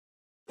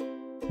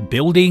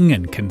Building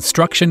and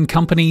construction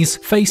companies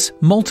face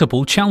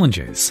multiple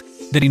challenges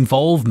that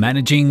involve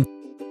managing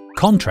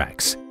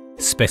contracts,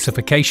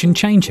 specification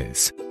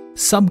changes,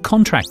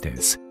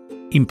 subcontractors,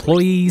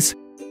 employees,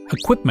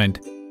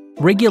 equipment,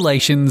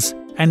 regulations,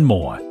 and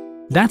more.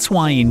 That's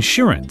why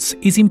insurance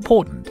is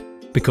important,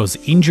 because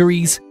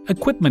injuries,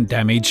 equipment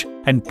damage,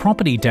 and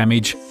property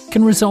damage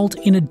can result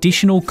in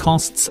additional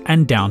costs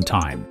and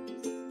downtime.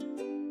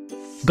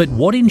 But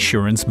what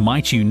insurance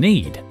might you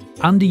need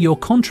under your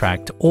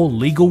contract or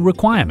legal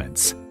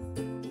requirements?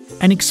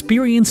 An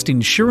experienced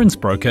insurance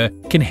broker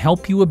can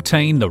help you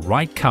obtain the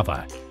right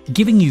cover,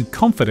 giving you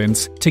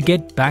confidence to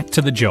get back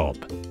to the job.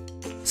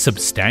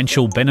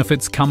 Substantial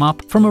benefits come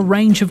up from a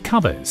range of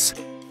covers.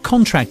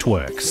 Contract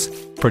works,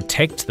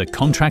 protect the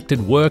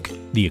contracted work,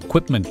 the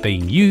equipment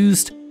being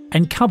used,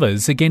 and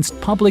covers against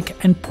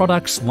public and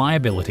products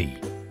liability.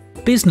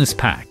 Business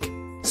pack,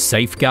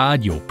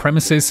 safeguard your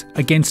premises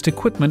against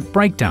equipment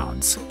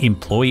breakdowns,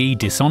 employee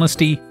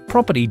dishonesty,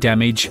 property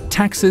damage,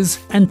 taxes,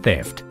 and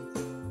theft.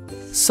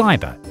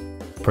 Cyber,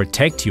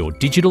 protect your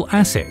digital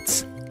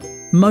assets.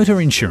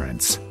 Motor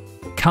insurance,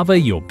 cover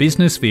your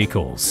business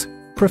vehicles.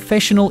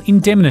 Professional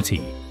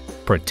indemnity,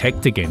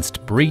 protect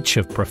against breach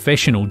of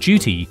professional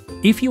duty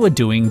if you are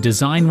doing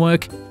design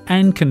work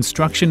and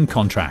construction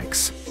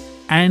contracts.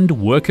 And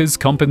workers'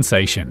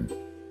 compensation,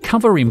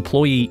 cover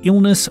employee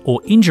illness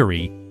or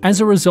injury as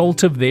a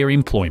result of their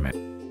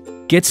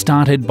employment. Get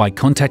started by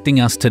contacting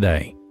us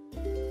today.